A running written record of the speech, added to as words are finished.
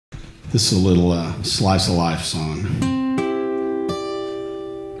This is a little slice of life song.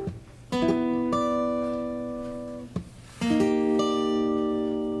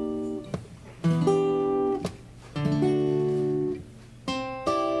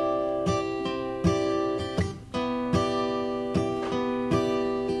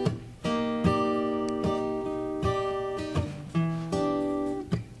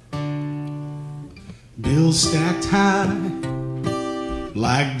 Bills stacked high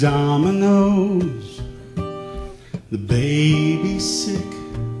like dominoes. The baby's sick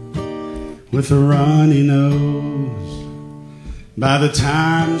with a runny nose. By the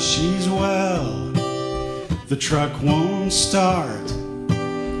time she's well, the truck won't start.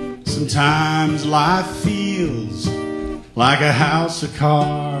 Sometimes life feels like a house of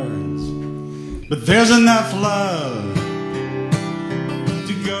cards, but there's enough love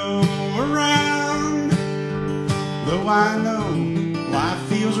to go around. Though I know life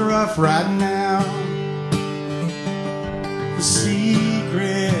feels rough right now, the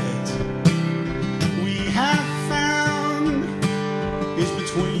secret we have found is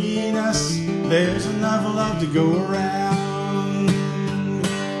between us. There's enough love to go around.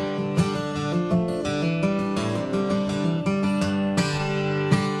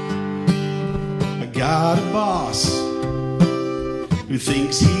 I got a boss who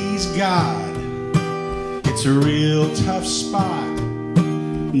thinks he's God. It's a real tough spot,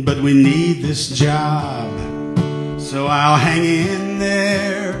 but we need this job. So I'll hang in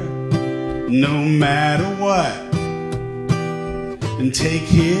there no matter what, and take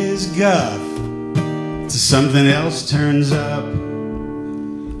his guff till something else turns up.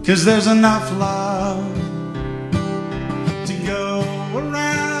 'Cause there's enough love to go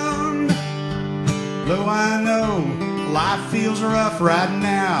around. Though I know life feels rough right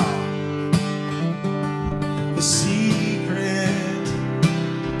now, the secret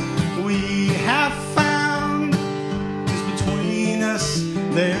we have found is between us.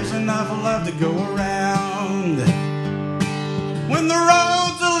 There's enough love to go around. When the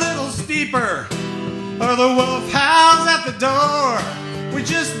road's a little steeper or the wolf howls at the door, we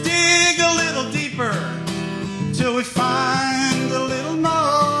just dig a little deeper till we find a little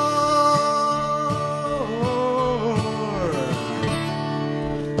more.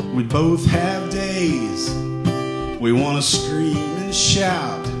 We both have days we want to scream and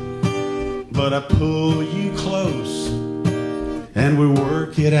shout, but I pull you close and we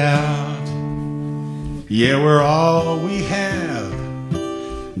work it out. Yeah, we're all we have,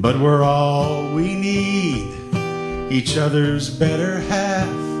 but we're all we need, each other's better half.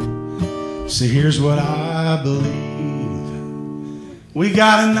 So here's what I believe: we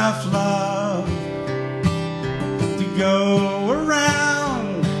got enough love to go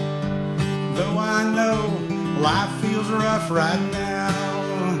around. Though I know life feels rough right now,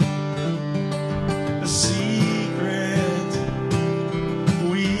 the secret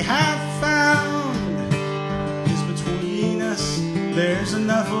we have found is between us. There's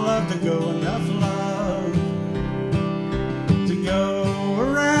enough love to go, enough love to go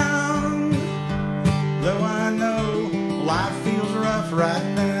around. Though I know life feels rough right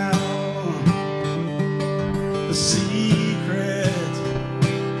now, the secret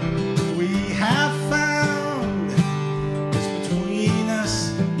we have found is between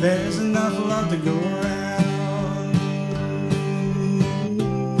us. There's enough love to go around.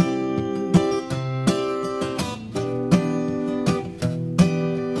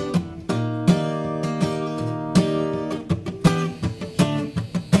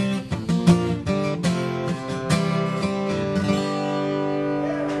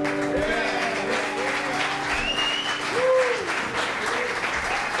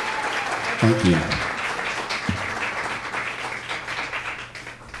 Thank you.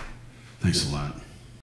 Thanks a lot.